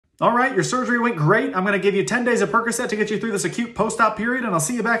All right, your surgery went great. I'm gonna give you 10 days of Percocet to get you through this acute post-op period, and I'll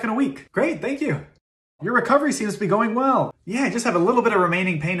see you back in a week. Great, thank you. Your recovery seems to be going well. Yeah, I just have a little bit of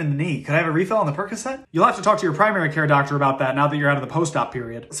remaining pain in the knee. Could I have a refill on the Percocet? You'll have to talk to your primary care doctor about that now that you're out of the post-op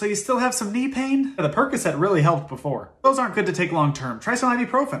period. So you still have some knee pain? The Percocet really helped before. Those aren't good to take long term. Try some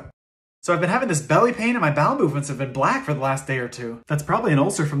ibuprofen. So I've been having this belly pain and my bowel movements have been black for the last day or two. That's probably an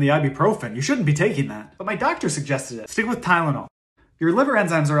ulcer from the ibuprofen. You shouldn't be taking that. But my doctor suggested it. Stick with Tylenol. Your liver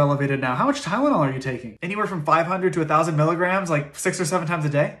enzymes are elevated now. How much Tylenol are you taking? Anywhere from 500 to 1,000 milligrams, like 6 or 7 times a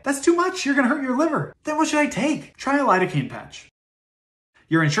day? That's too much. You're gonna hurt your liver. Then what should I take? Try a lidocaine patch.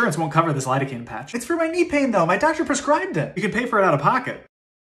 Your insurance won't cover this lidocaine patch. It's for my knee pain though. My doctor prescribed it. You can pay for it out of pocket.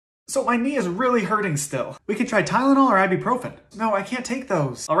 So my knee is really hurting still. We could try Tylenol or ibuprofen. No, I can't take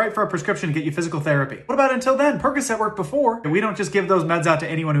those. I'll write for a prescription to get you physical therapy. What about until then? Percocet worked before. We don't just give those meds out to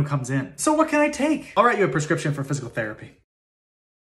anyone who comes in. So what can I take? I'll write you a prescription for physical therapy.